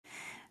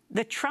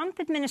The Trump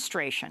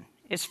administration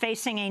is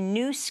facing a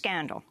new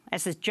scandal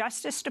as the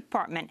Justice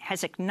Department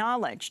has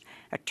acknowledged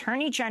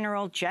Attorney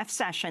General Jeff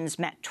Sessions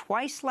met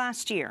twice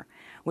last year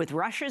with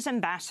Russia's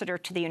ambassador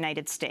to the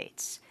United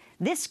States.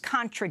 This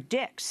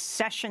contradicts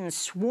Sessions'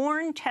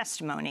 sworn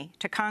testimony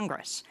to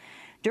Congress.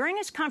 During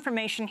his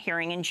confirmation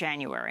hearing in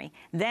January,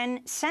 then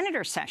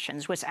Senator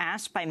Sessions was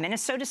asked by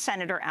Minnesota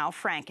Senator Al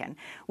Franken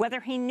whether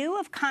he knew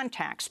of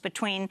contacts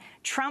between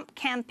Trump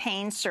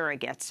campaign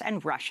surrogates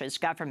and Russia's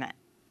government.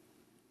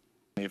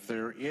 If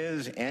there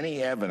is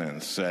any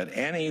evidence that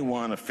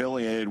anyone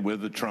affiliated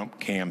with the Trump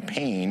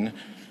campaign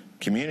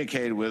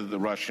communicated with the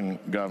Russian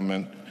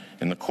government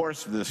in the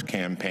course of this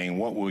campaign,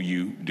 what will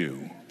you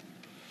do?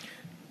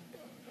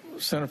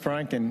 Senator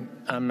Franken,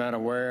 I'm not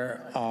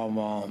aware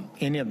of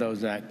any of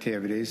those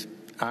activities.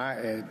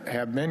 I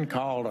have been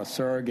called a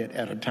surrogate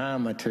at a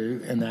time or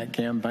two in that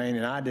campaign,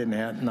 and I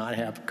not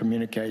have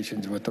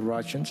communications with the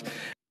Russians.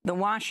 The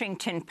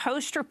Washington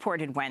Post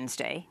reported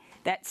Wednesday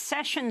that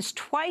Sessions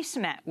twice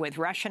met with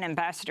Russian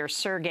Ambassador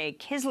Sergei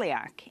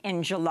Kislyak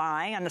in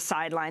July on the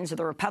sidelines of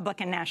the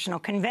Republican National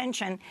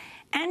Convention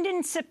and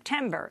in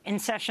September in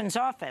Sessions'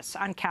 office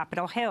on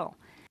Capitol Hill.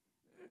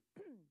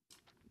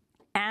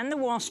 And the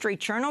Wall Street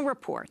Journal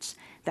reports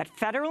that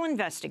federal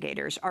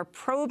investigators are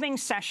probing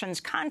Sessions'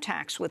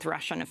 contacts with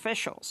Russian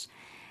officials.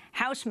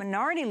 House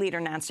Minority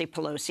Leader Nancy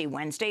Pelosi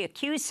Wednesday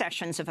accused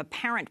Sessions of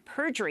apparent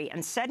perjury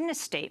and said in a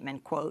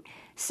statement, quote,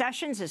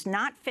 "Sessions is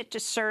not fit to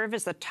serve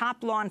as the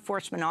top law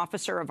enforcement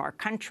officer of our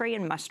country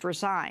and must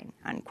resign,"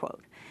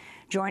 unquote.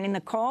 Joining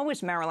the call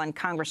was Maryland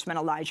Congressman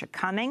Elijah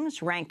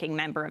Cummings, ranking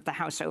member of the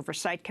House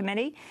Oversight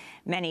Committee.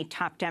 Many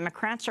top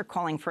Democrats are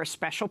calling for a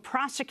special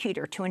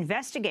prosecutor to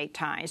investigate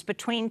ties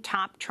between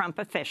top Trump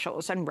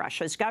officials and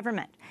Russia's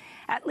government.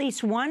 At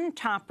least one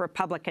top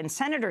Republican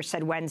senator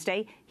said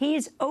Wednesday he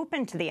is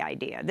open to the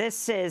idea.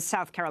 This is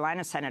South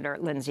Carolina Senator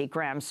Lindsey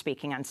Graham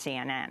speaking on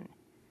CNN.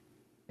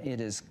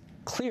 It is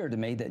clear to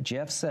me that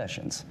Jeff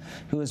Sessions,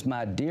 who is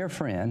my dear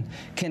friend,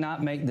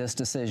 cannot make this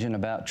decision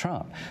about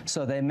Trump.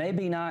 So there may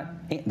be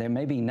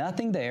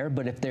nothing there,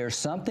 but if there's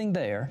something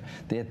there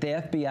that the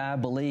FBI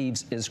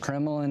believes is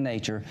criminal in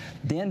nature,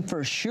 then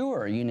for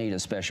sure you need a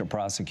special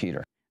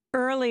prosecutor.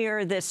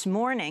 Earlier this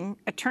morning,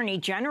 Attorney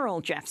General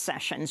Jeff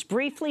Sessions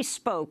briefly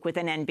spoke with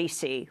an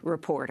NBC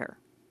reporter.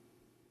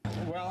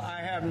 Well,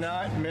 I have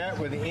not met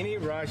with any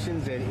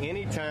Russians at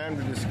any time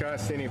to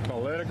discuss any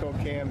political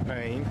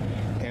campaign,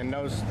 and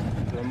those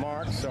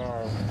remarks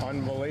are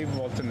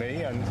unbelievable to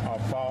me and are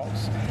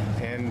false,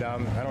 and I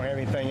don't have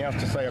anything else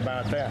to say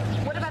about that.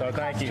 So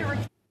thank you.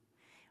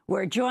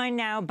 We're joined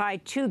now by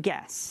two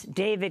guests.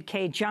 David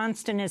Cay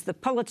Johnston is the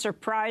Pulitzer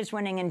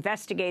Prize-winning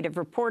investigative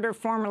reporter,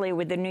 formerly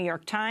with the New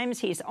York Times.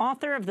 He's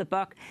author of the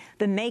book,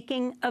 The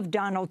Making of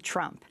Donald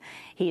Trump.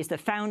 He's the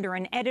founder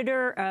and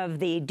editor of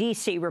the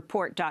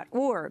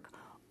DCReport.org.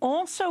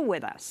 Also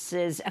with us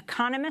is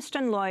economist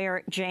and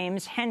lawyer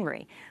James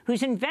Henry,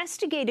 who's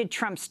investigated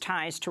Trump's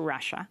ties to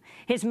Russia.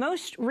 His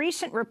most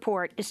recent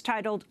report is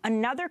titled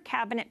Another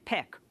Cabinet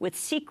Pick with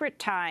Secret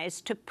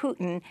Ties to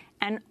Putin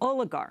and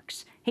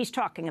Oligarchs. He's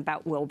talking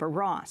about Wilbur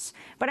Ross.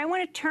 But I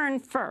want to turn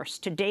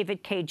first to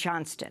David Cay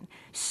Johnston.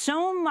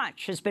 So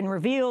much has been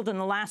revealed in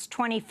the last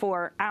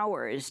 24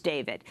 hours,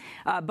 David,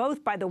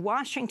 both by the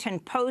Washington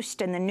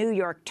Post and the New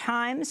York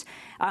Times.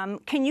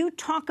 Can you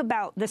talk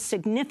about the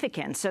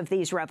significance of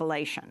these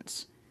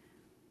revelations?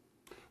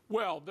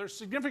 Well, their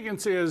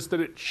significance is that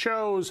it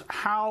shows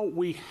how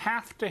we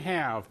have to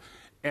have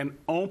an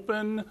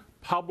open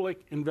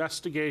public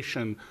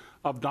investigation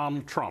of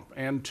Donald Trump.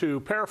 And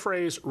to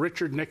paraphrase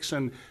Richard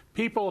Nixon,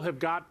 people have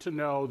got to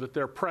know that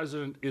their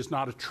president is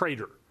not a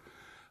traitor.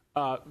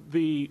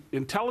 The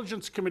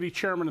Intelligence Committee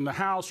chairman in the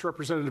House,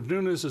 Representative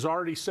Nunes, has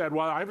already said,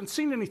 well, I haven't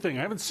seen anything.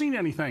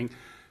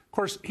 Of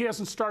course, he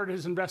hasn't started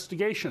his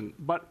investigation,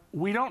 but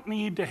we don't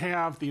need to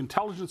have the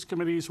intelligence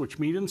committees, which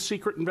meet in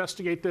secret,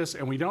 investigate this,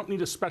 and we don't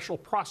need a special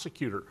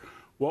prosecutor.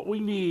 What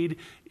we need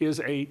is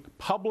a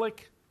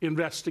public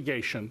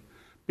investigation,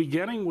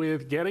 beginning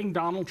with getting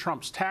Donald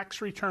Trump's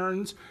tax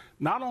returns,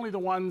 not only the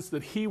ones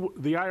that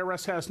the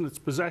IRS has in its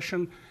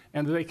possession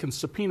and that they can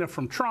subpoena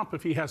from Trump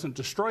if he hasn't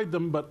destroyed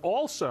them, but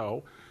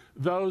also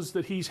those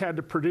that he's had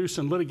to produce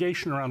in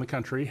litigation around the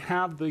country,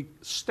 have the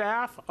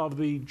staff of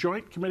the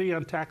Joint Committee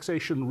on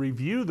Taxation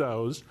review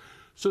those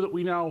so that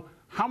we know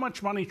how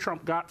much money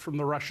Trump got from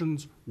the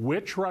Russians,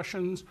 which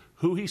Russians,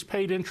 who he's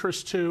paid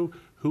interest to,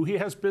 who he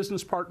has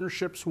business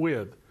partnerships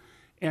with.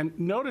 And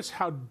notice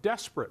how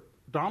desperate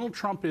Donald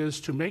Trump is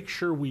to make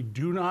sure we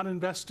do not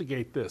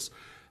investigate this.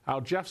 How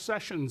Jeff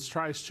Sessions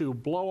tries to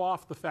blow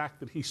off the fact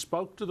that he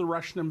spoke to the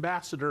Russian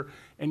ambassador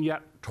and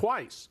yet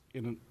twice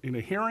in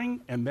a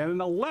hearing and then in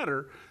a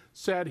letter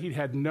said he'd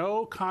had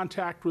no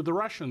contact with the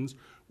Russians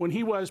when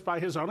he was, by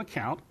his own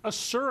account, a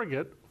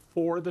surrogate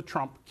for the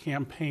Trump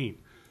campaign.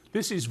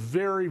 This is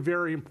very,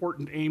 very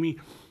important, Amy,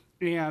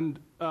 and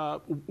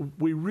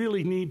we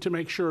really need to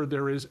make sure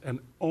there is an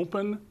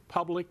open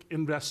public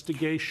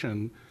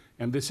investigation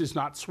and this is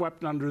not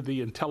swept under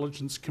the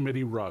Intelligence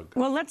Committee rug.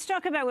 Well, let's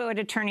talk about what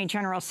Attorney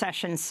General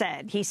Sessions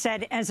said. He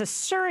said, as a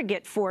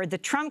surrogate for the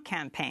Trump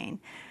campaign,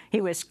 he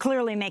was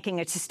clearly making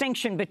a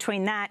distinction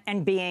between that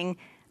and being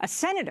a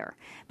senator.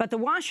 But the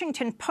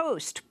Washington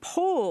Post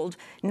polled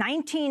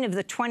 19 of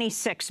the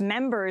 26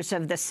 members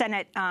of the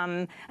Senate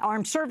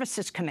Armed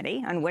Services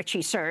Committee, on which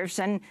he serves,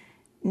 and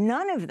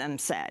none of them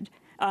said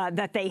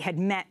that they had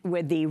met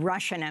with the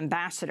Russian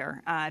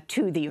ambassador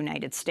to the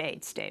United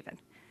States, David.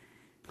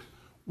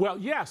 Well,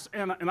 yes,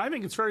 and I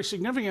think it's very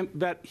significant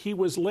that he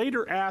was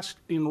later asked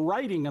in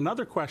writing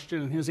another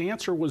question, and his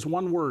answer was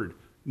one word: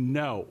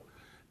 no.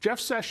 Jeff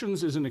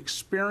Sessions is an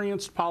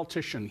experienced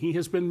politician. He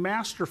has been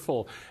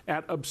masterful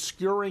at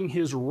obscuring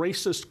his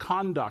racist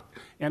conduct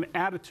and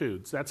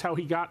attitudes. That's how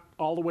he got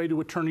all the way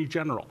to Attorney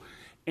General.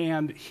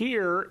 And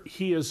here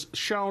he has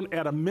shown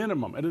at a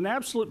minimum, at an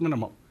absolute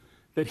minimum,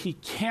 that he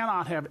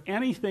cannot have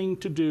anything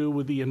to do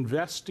with the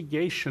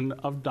investigation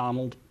of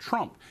Donald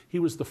Trump. He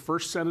was the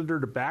first senator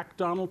to back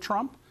Donald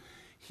Trump.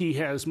 He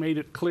has made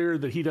it clear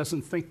that he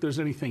doesn't think there's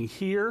anything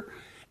here.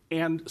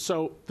 And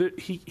so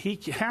he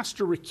has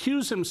to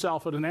recuse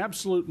himself at an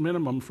absolute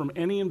minimum from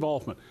any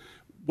involvement.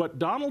 What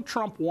Donald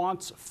Trump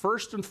wants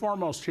first and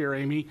foremost here,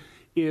 Amy,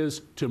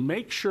 is to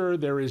make sure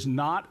there is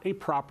not a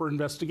proper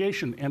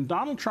investigation. And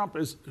Donald Trump,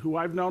 who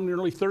I've known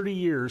nearly 30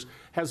 years,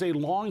 has a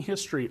long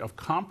history of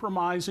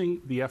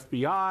compromising the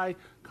FBI,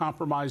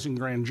 compromising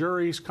grand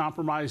juries,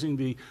 compromising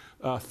the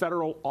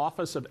Federal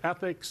Office of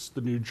Ethics, the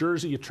New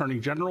Jersey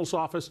Attorney General's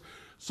office,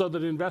 so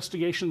that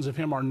investigations of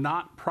him are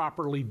not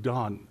properly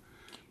done.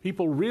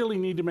 People really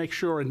need to make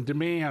sure and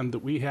demand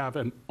that we have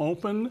an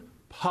open,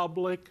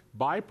 public,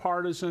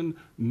 bipartisan,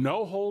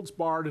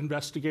 no-holds-barred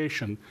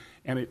investigation,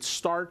 and it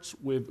starts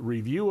with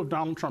review of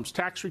Donald Trump's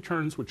tax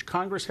returns, which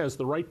Congress has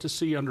the right to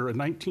see under a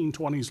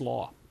 1920s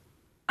law.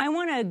 I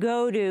want to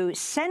go to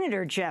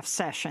Senator Jeff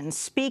Sessions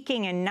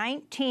speaking in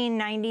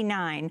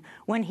 1999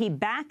 when he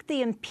backed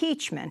the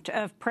impeachment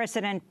of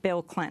President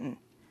Bill Clinton.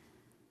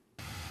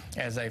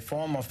 As a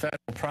former federal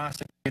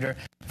prosecutor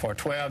for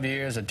 12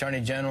 years,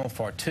 attorney general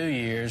for 2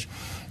 years,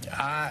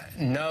 I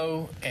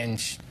know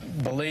and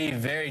believe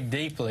very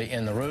deeply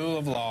in the rule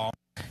of law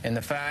and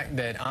the fact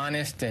that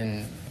honest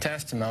and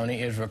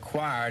testimony is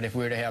required if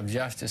we're to have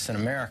justice in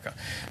America.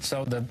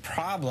 So the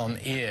problem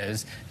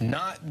is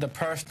not the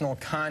personal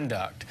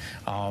conduct.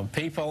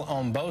 People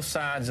on both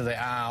sides of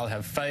the aisle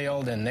have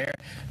failed in their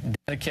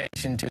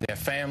dedication to their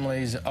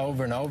families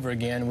over and over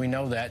again. We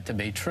know that to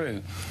be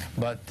true.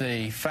 But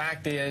the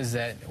fact is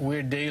that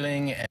we're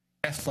dealing and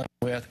wrestling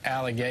with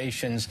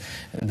allegations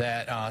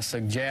that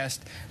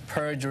suggest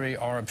perjury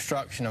or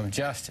obstruction of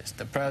justice.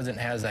 The president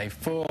has a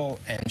full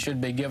and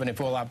should be given a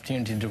full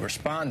opportunity to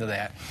respond to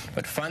that.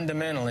 But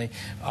fundamentally,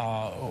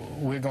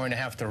 we're going to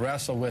have to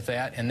wrestle with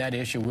that, and that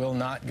issue will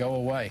not go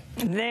away.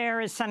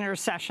 There is Senator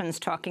Sessions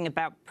talking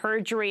about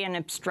perjury and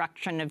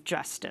obstruction of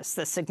justice.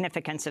 The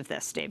significance of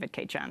this, David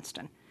Cay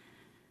Johnston.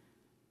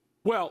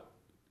 Well,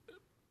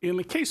 in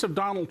the case of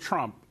Donald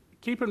Trump,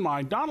 keep in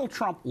mind, Donald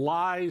Trump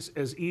lies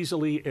as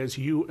easily as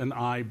you and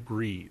I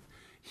breathe.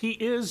 He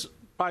is,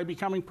 by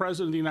becoming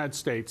president of the United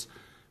States,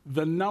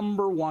 the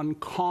 #1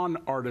 con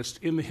artist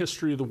in the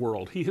history of the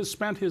world. He has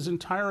spent his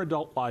entire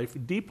adult life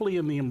deeply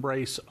in the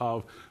embrace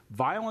of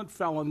violent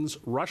felons,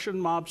 Russian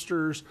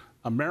mobsters,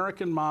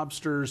 American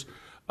mobsters,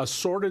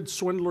 assorted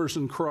swindlers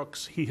and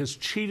crooks. He has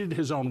cheated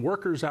his own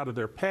workers out of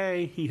their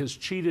pay. He has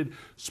cheated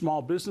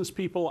small business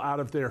people out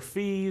of their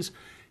fees.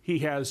 He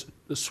has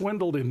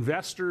swindled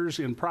investors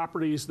in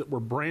properties that were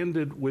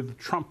branded with the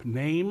Trump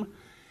name.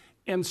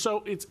 And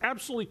so it's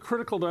absolutely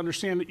critical to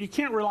understand that you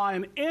can't rely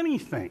on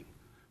anything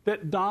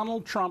that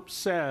Donald Trump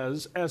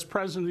says as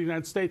president of the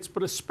United States,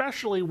 but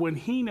especially when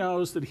he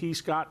knows that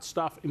he's got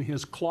stuff in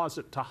his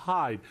closet to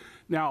hide.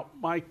 Now,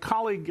 my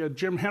colleague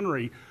Jim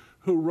Henry,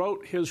 who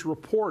wrote his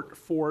report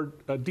for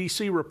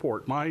DC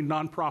Report, my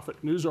nonprofit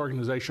news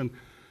organization,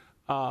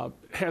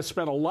 has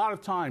spent a lot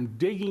of time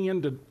digging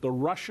into the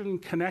Russian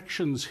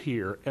connections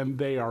here, and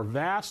they are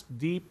vast,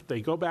 deep.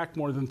 They go back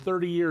more than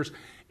 30 years.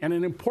 And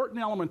an important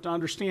element to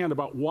understand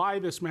about why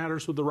this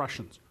matters with the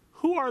Russians.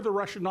 Who are the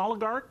Russian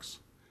oligarchs?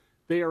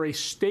 They are a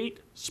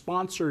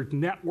state-sponsored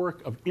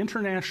network of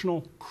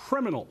international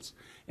criminals.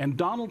 And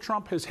Donald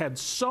Trump has had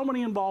so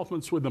many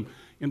involvements with them,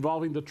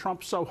 involving the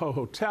Trump Soho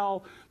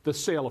Hotel, the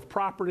sale of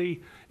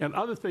property, and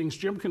other things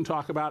Jim can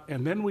talk about.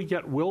 And then we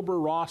get Wilbur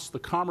Ross, the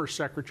Commerce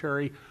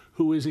Secretary,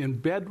 who is in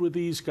bed with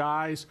these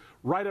guys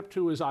right up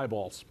to his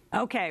eyeballs.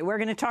 Okay, we're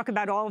going to talk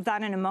about all of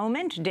that in a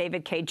moment.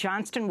 David Cay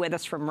Johnston with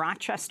us from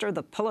Rochester,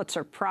 the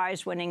Pulitzer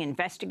Prize-winning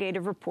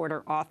investigative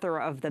reporter, author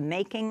of The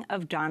Making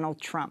of Donald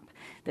Trump.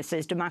 This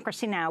is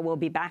Democracy Now! We'll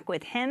be back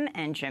with him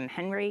and Jim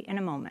Henry in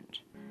a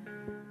moment.